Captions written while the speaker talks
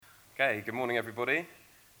Okay, good morning everybody.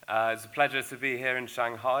 It's a pleasure to be here in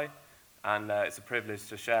Shanghai, and it's a privilege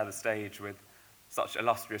to share the stage with such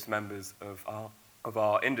illustrious members of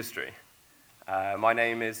our industry. My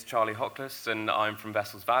name is Charlie Hockless, and I'm from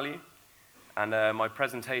Vessels Value, and my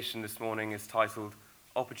presentation this morning is titled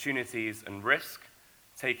Opportunities and Risk,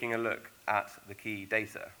 taking a look at the key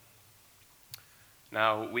data.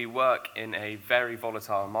 Now, we work in a very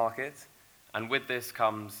volatile market, and with this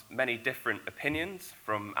comes many different opinions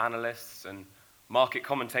from analysts and market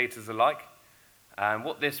commentators alike. And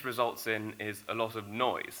what this results in is a lot of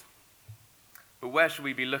noise. But where should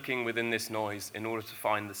we be looking within this noise in order to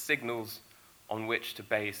find the signals on which to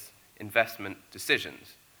base investment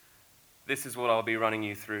decisions? This is what I'll be running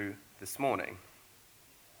you through this morning.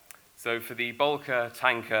 So for the bulker,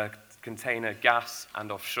 tanker, container, gas,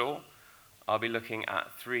 and offshore, I'll be looking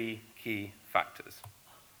at three key factors.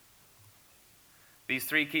 These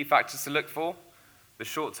three key factors to look for: the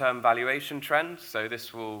short-term valuation trend, so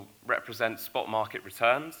this will represent spot market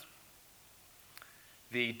returns;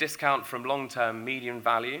 the discount from long-term median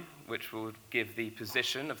value, which will give the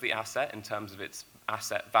position of the asset in terms of its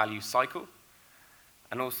asset value cycle;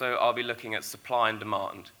 and also I'll be looking at supply and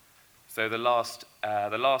demand, so the last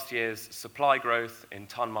year's supply growth in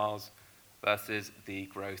ton miles versus the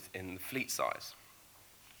growth in the fleet size.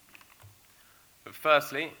 But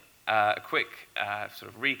firstly, a quick sort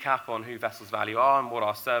of recap on who Vessels Value are and what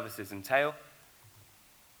our services entail.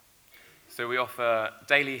 So we offer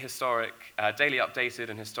daily updated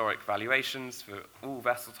and historic valuations for all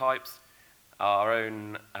vessel types, our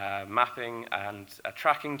own mapping and a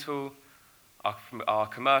tracking tool, our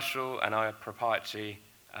commercial and our proprietary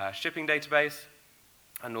shipping database,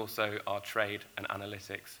 and also our trade and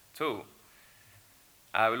analytics tool.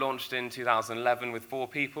 We launched in 2011 with 4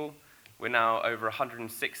 people. We're now over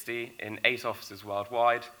 160 in 8 offices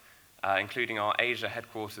worldwide, including our Asia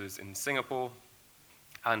headquarters in Singapore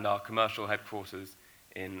and our commercial headquarters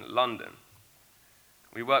in London.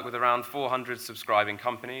 We work with around 400 subscribing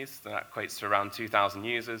companies. That equates to around 2,000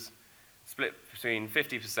 users, split between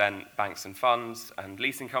 50% banks and funds and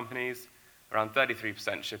leasing companies, around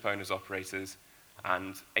 33% ship owners, operators,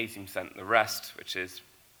 and 18% the rest, which is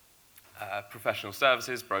professional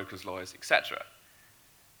services, brokers, lawyers, etc.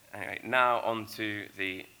 Anyway, now on to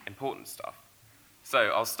the important stuff. So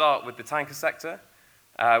I'll start with the tanker sector,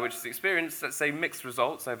 which has experienced, let's say, mixed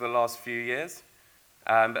results over the last few years,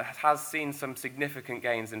 but has seen some significant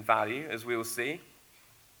gains in value, as we will see.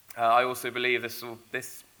 I also believe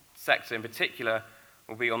this sector in particular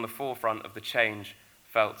will be on the forefront of the change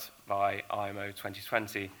felt by IMO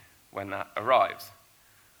 2020 when that arrives.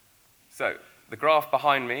 So the graph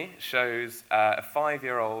behind me shows a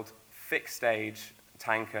 5-year-old fixed-age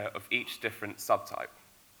tanker of each different subtype.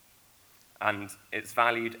 And it's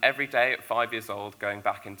valued every day at 5 years old, going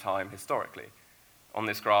back in time historically, on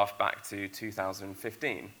this graph back to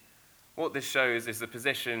 2015. What this shows is the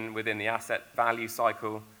position within the asset value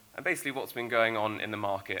cycle and basically what's been going on in the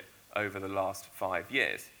market over the last 5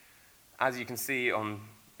 years. As you can see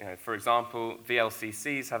for example,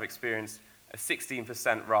 VLCCs have experienced a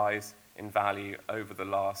 16% rise in value over the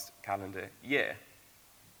last calendar year.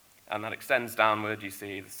 And that extends downward. You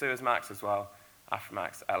see the Suezmax as well,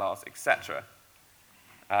 Aframax, LRs, etc.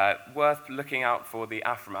 Worth looking out for the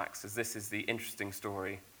Aframax, as this is the interesting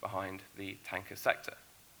story behind the tanker sector.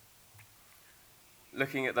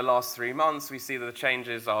 Looking at the last 3 months, we see that the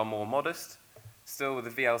changes are more modest, still with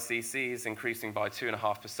the VLCCs increasing by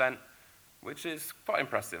 2.5%, which is quite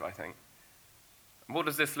impressive, I think. What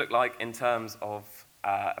does this look like in terms of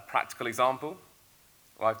a practical example?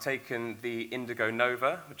 Well, I've taken the Indigo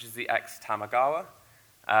Nova, which is the ex-Tamagawa.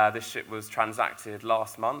 This ship was transacted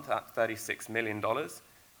last month at $36 million.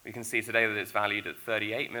 We can see today that it's valued at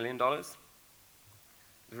 $38 million. It's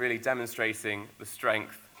really demonstrating the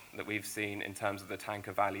strength that we've seen in terms of the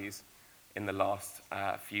tanker values in the last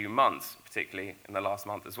few months, particularly in the last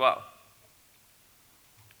month as well.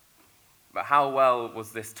 But how well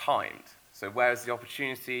was this timed? So where is the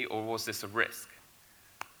opportunity, or was this a risk?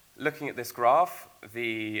 Looking at this graph,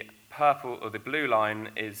 the purple or the blue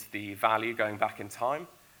line is the value going back in time.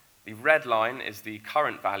 The red line is the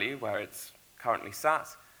current value, where it's currently sat,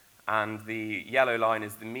 and the yellow line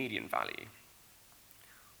is the median value.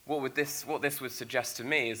 What this would suggest to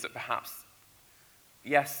me is that perhaps,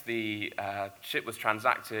 yes, the ship was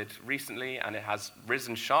transacted recently and it has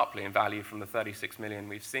risen sharply in value from the 36 million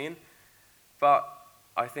we've seen, but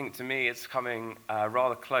I think to me it's coming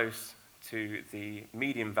rather close to the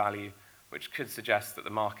median value, which could suggest that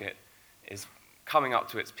the market is coming up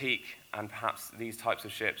to its peak and perhaps these types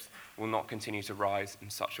of ships will not continue to rise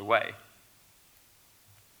in such a way.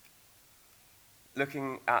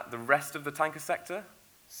 Looking at the rest of the tanker sector,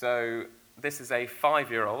 so this is a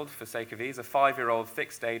 5-year-old, for sake of ease, a 5-year-old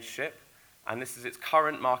fixed-age ship, and this is its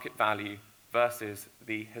current market value versus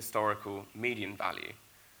the historical median value.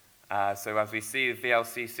 So as we see,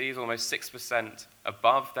 VLCC is almost 6%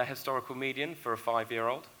 above their historical median for a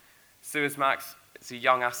 5-year-old. Suezmax, it's a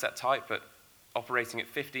young asset type, but operating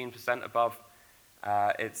at 15% above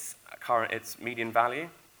its median value.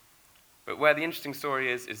 But where the interesting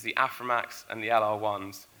story is the Aframax and the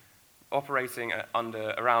LR1s operating at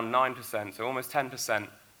around 9%, so almost 10%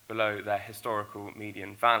 below their historical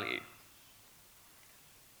median value.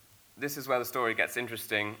 This is where the story gets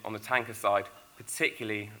interesting on the tanker side,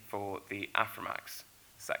 particularly for the Aframax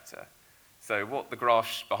sector. So what the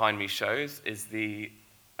graph behind me shows is the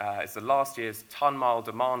last year's ton-mile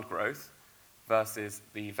demand growth versus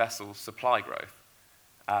the vessel supply growth.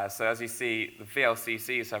 So as you see, the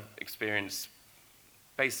VLCCs have experienced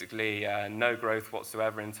basically no growth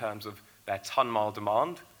whatsoever in terms of their ton-mile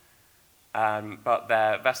demand, but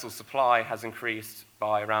their vessel supply has increased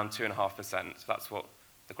by around 2.5%. So that's what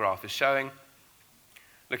the graph is showing.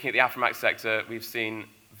 Looking at the Aframax sector, we've seen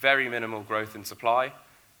very minimal growth in supply,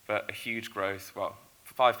 but a huge growth,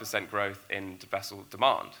 5% growth in vessel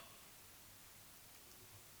demand.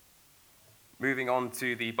 Moving on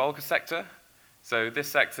to the bulker sector. So this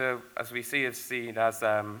sector, as we see, has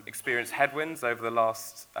experienced headwinds over the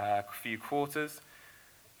last few quarters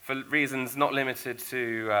for reasons not limited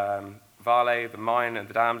to Vale, the mine and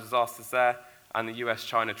the dam disasters there, and the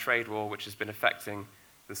US-China trade war, which has been affecting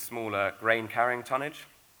the smaller grain-carrying tonnage.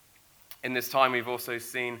 In this time, we've also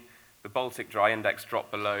seen the Baltic Dry Index drop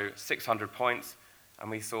below 600 points, and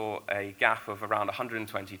we saw a gap of around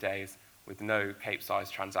 120 days with no Capesize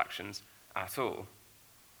transactions at all.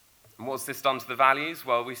 And what's this done to the values?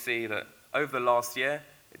 Well, we see that over the last year,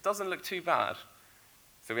 it doesn't look too bad.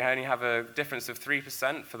 So we only have a difference of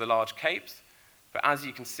 3% for the large capes, but as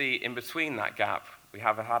you can see in between that gap, we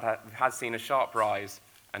have seen a sharp rise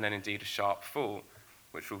and then indeed a sharp fall,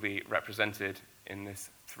 which will be represented in this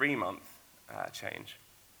 3-month change,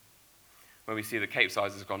 where we see the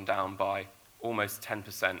Capesize has gone down by almost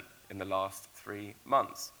 10% in the last 3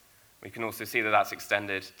 months. We can also see that that's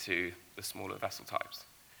extended to the smaller vessel types.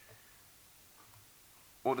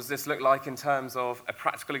 What does this look like in terms of a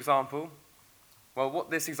practical example? Well,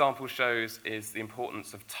 what this example shows is the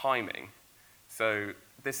importance of timing. So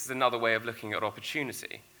this is another way of looking at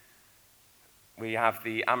opportunity. We have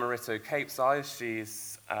the Amerito Capesize.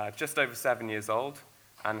 She's just over 7 years old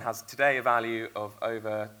and has today a value of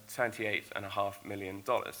over $28.5 million.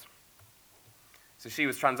 So she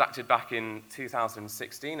was transacted back in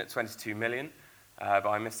 2016 at $22 million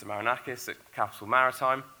by Mr. Marinakis at Capital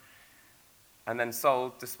Maritime, and then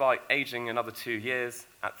sold, despite aging another 2 years,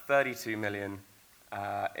 at $32 million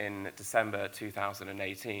in December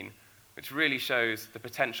 2018, which really shows the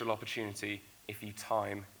potential opportunity if you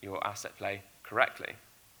time your asset play correctly.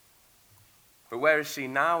 But where is she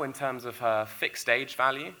now in terms of her fixed age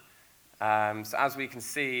value? So as we can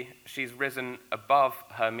see, she's risen above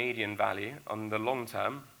her median value on the long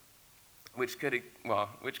term, which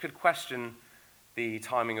could question the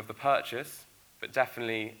timing of the purchase, but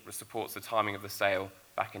definitely supports the timing of the sale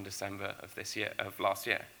back in December of last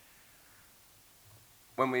year.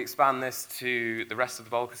 When we expand this to the rest of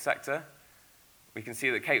the bulker sector, we can see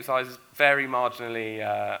that Capesize is very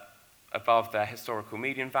marginally above their historical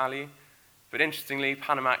median value, but interestingly,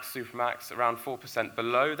 Panamax, Supramax, around 4%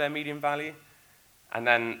 below their median value. And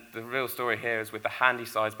then the real story here is with the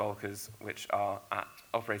handy-size bulkers, which are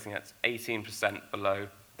operating at 18% below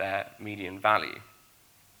their median value.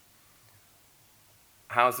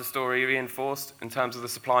 How is the story reinforced in terms of the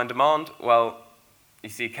supply and demand? Well, you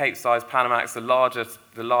see Capesize, Panamax,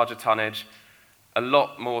 the larger tonnage, a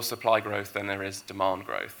lot more supply growth than there is demand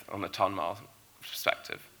growth on the ton-mile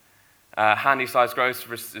perspective. Handy-size growth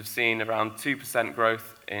have seen around 2%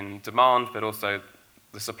 growth in demand, but also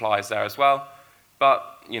the supply is there as well.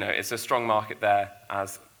 But, it's a strong market there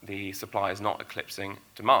as the supply is not eclipsing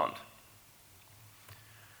demand.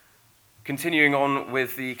 Continuing on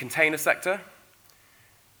with the container sector.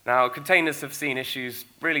 Now, containers have seen issues,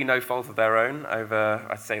 really no fault of their own, over,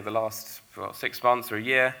 I'd say, the last 6 months or a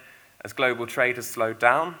year, as global trade has slowed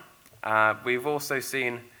down. We've also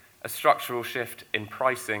seen a structural shift in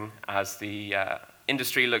pricing as the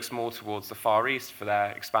industry looks more towards the Far East for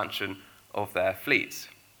their expansion of their fleets.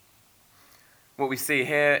 What we see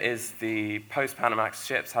here is the post-Panamax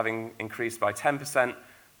ships having increased by 10%,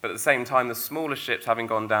 but at the same time, the smaller ships having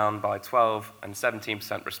gone down by 12% and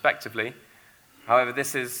 17% respectively. However,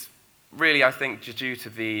 this is really, I think, due to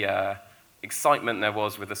the excitement there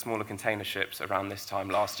was with the smaller container ships around this time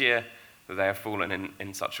last year. that they have fallen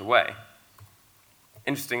in such a way.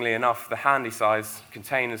 Interestingly enough, the handy-size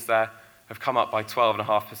containers there have come up by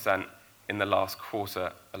 12.5% in the last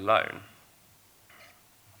quarter alone.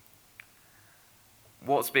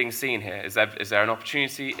 What's being seen here? Is there an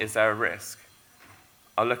opportunity? Is there a risk?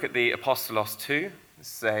 I'll look at the Apostolos 2.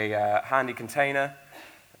 This is a handy container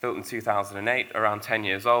built in 2008, around 10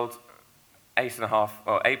 years old,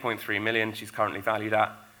 8.3 million she's currently valued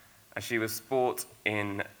at, and she was bought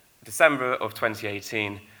in December of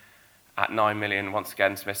 2018 at 9 million, once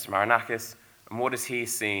again to Mr. Marinakis. And what has he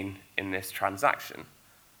seen in this transaction?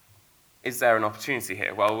 Is there an opportunity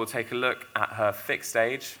here? Well, we'll take a look at her fixed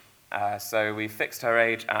age. So we fixed her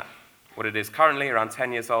age at what it is currently, around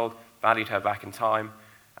 10 years old, valued her back in time,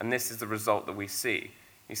 and this is the result that we see.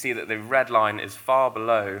 You see that the red line is far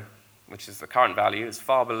below, which is the current value, is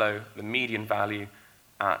far below the median value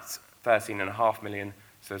at 13.5 million,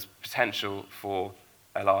 so there's potential for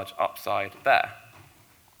a large upside there.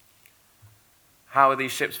 How are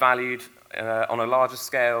these ships valued on a larger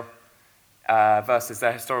scale versus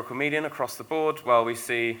their historical median across the board? Well, we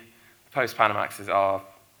see post-Panamaxes are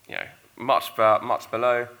much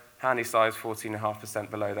below, handy size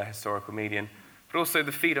 14.5% below their historical median, but also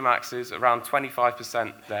the feeder maxes around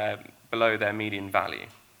 25% below their median value.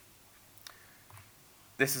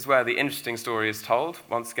 This is where the interesting story is told,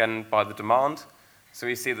 once again by the demand. So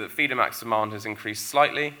we see that feeder max demand has increased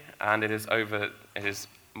slightly, and it is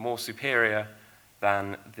more superior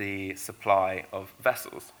than the supply of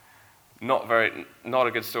vessels. Not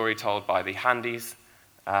a good story told by the handies,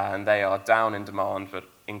 and they are down in demand but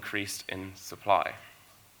increased in supply.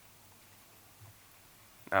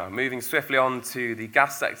 Now, moving swiftly on to the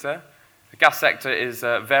gas sector. The gas sector is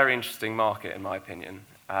a very interesting market, in my opinion.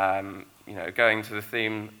 Going to the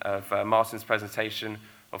theme of Martin's presentation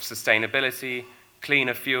of sustainability,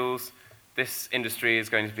 cleaner fuels, this industry is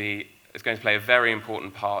going to play a very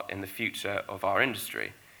important part in the future of our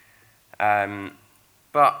industry.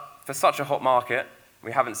 But for such a hot market,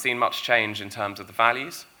 we haven't seen much change in terms of the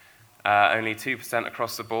values. Only 2%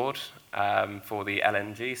 across the board for the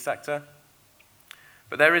LNG sector.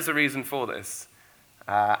 But there is a reason for this.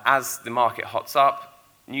 As the market hots up,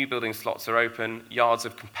 new building slots are open, yards are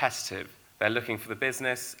competitive. They're looking for the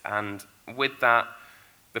business, and with that,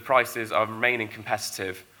 the prices are remaining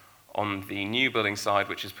competitive on the new building side,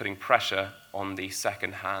 which is putting pressure on the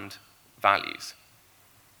second-hand values.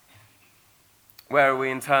 Where are we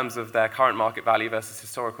in terms of their current market value versus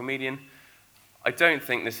historical median? I don't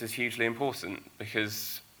think this is hugely important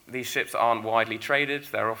because these ships aren't widely traded.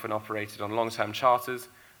 They're often operated on long-term charters.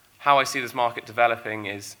 How I see this market developing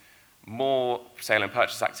is more sale and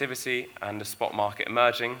purchase activity and a spot market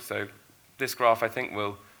emerging. So this graph, I think,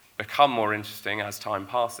 will become more interesting as time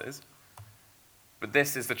passes. But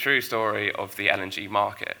this is the true story of the LNG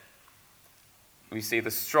market. We see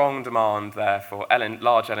the strong demand there for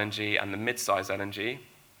large LNG and the mid-size LNG,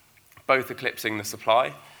 both eclipsing the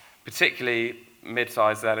supply, particularly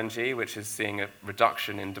mid-sized LNG, which is seeing a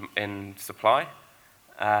reduction in supply.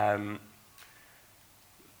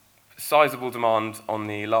 Sizable demand on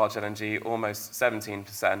the large LNG, almost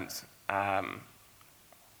 17%.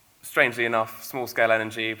 Strangely enough, small-scale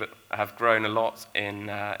LNG, but have grown a lot in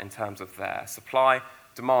terms of their supply.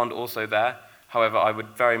 Demand also there. However, I would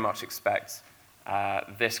very much expect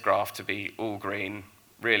this graph to be all green,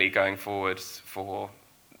 really going forward for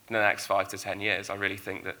the next 5 to 10 years. I really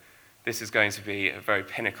think that this is going to be a very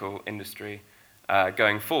pinnacle industry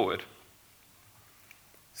going forward.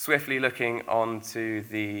 Swiftly looking on to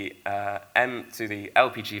the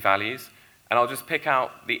LPG values, and I'll just pick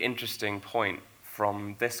out the interesting point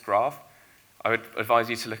from this graph. I would advise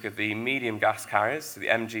you to look at the medium gas carriers, so the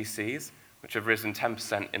MGCs, which have risen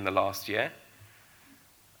 10% in the last year.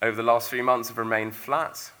 Over the last 3 months have remained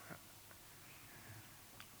flat.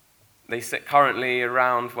 They sit currently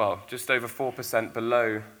around, just over 4%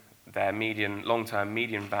 below their long-term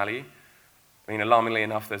median value. I mean, alarmingly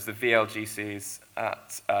enough, there's the VLGCs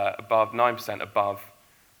at above 9% above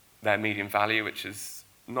their median value, which is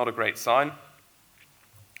not a great sign.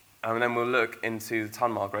 And then we'll look into the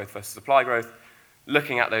ton-mile growth versus supply growth.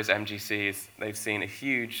 Looking at those MGCs, they've seen a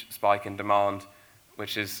huge spike in demand,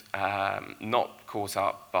 which is not caught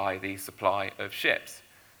up by the supply of ships.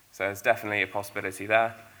 So there's definitely a possibility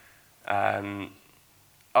there.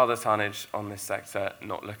 Other tonnage on this sector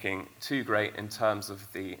not looking too great in terms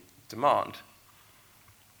of the demand.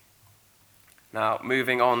 Now,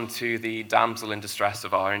 moving on to the damsel in distress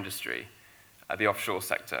of our industry, the offshore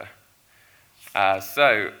sector.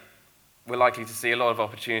 So we're likely to see a lot of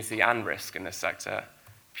opportunity and risk in this sector,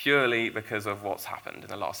 purely because of what's happened in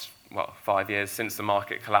the last 5 years since the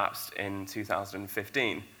market collapsed in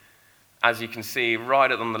 2015. as you can see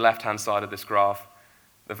right on the left-hand side of this graph,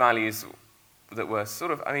 the values that were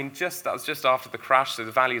sort of, that was just after the crash, so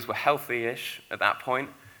the values were healthy-ish at that point,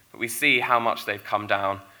 but we see how much they've come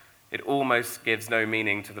down. It almost gives no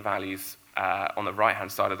meaning to the values on the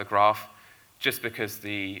right-hand side of the graph, just because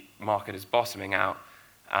the market is bottoming out.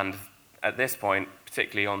 And at this point,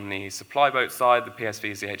 particularly on the supply boat side, the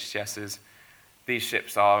PSVs, the HTSs, these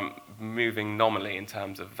ships are moving nominally in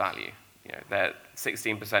terms of value. Their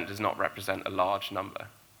 16% does not represent a large number.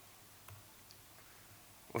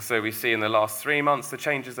 Also, we see in the last 3 months the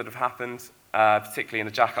changes that have happened, particularly in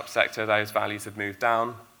the jackup sector. Those values have moved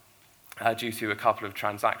down due to a couple of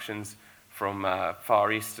transactions from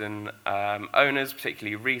Far Eastern owners,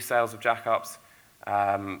 particularly resales of jackups.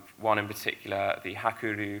 One in particular, the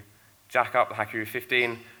Hakuru jackup, the Hakuru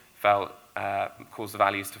 15, caused the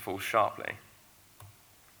values to fall sharply.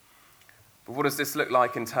 But what does this look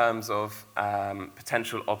like in terms of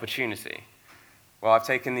potential opportunity? Well, I've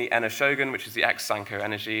taken the Ena Shogun, which is the ex-Sanko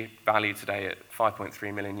Energy, valued today at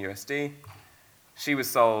 5.3 million USD. She was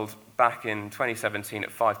sold back in 2017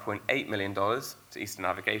 at $5.8 million to Eastern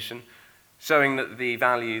Navigation, showing that the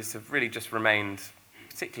values have really just remained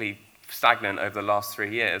particularly stagnant over the last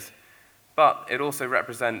 3 years. But it also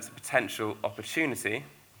represents a potential opportunity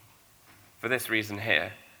for this reason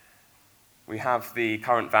here. We have the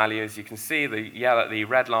current value, as you can see, the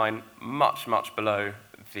red line much, much below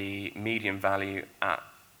the median value at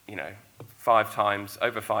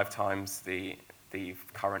over 5 times the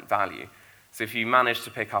current value. So if you manage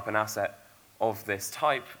to pick up an asset of this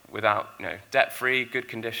type without debt-free, good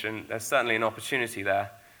condition, there's certainly an opportunity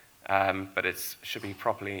there, but it should be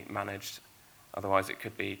properly managed. Otherwise, it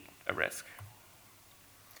could be a risk.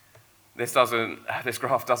 This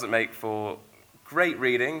graph doesn't make for great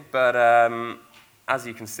reading, but as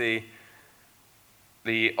you can see,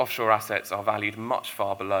 the offshore assets are valued much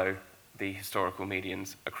far below the historical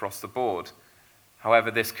medians across the board. However,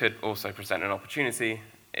 this could also present an opportunity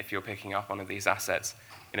if you're picking up one of these assets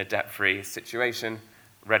in a debt-free situation,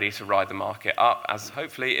 ready to ride the market up, as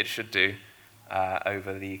hopefully it should do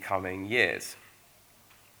over the coming years.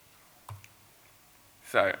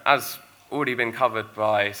 So, as already been covered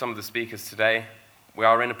by some of the speakers today, we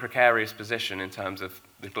are in a precarious position in terms of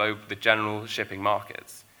the general shipping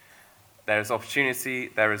markets. There is opportunity,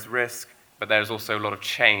 there is risk, but there is also a lot of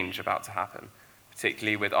change about to happen,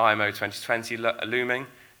 particularly with IMO 2020 looming.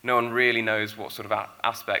 No one really knows what sort of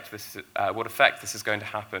what effect this is going to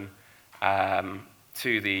happen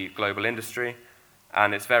to the global industry,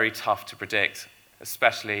 and it's very tough to predict,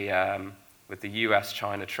 especially with the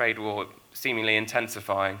US-China trade war seemingly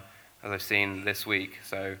intensifying, as I've seen this week.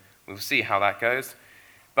 So we'll see how that goes.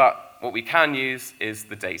 But what we can use is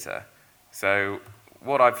the data. So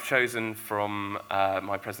what I've chosen from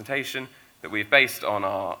my presentation that we've based on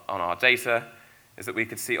our data is that we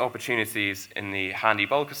could see opportunities in the handy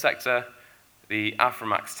bulker sector, the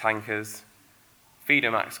Aframax tankers,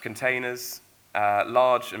 Feedermax containers,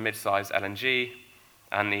 large and mid-sized LNG,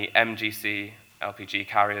 and the MGC LPG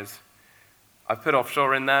carriers. I've put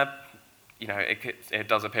offshore in there. It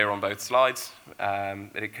does appear on both slides,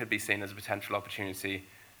 but it could be seen as a potential opportunity,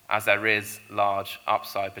 as there is large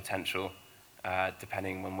upside potential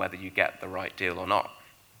depending on whether you get the right deal or not.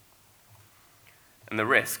 And the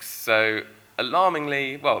risks. So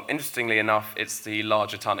interestingly enough, it's the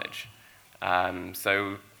larger tonnage.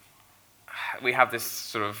 So we have this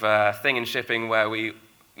sort of thing in shipping where we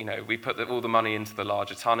put all the money into the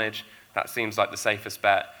larger tonnage. That seems like the safest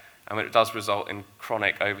bet, and it does result in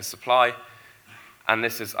chronic oversupply. And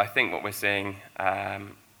this is, I think, what we're seeing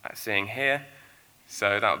here.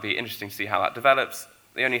 So that would be interesting to see how that develops.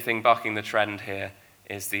 The only thing bucking the trend here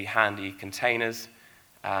is the handy containers,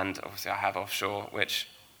 and obviously I have offshore, which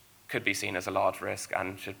could be seen as a large risk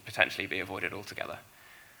and should potentially be avoided altogether.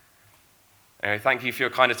 Anyway, thank you for your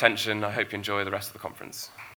kind attention. I hope you enjoy the rest of the conference.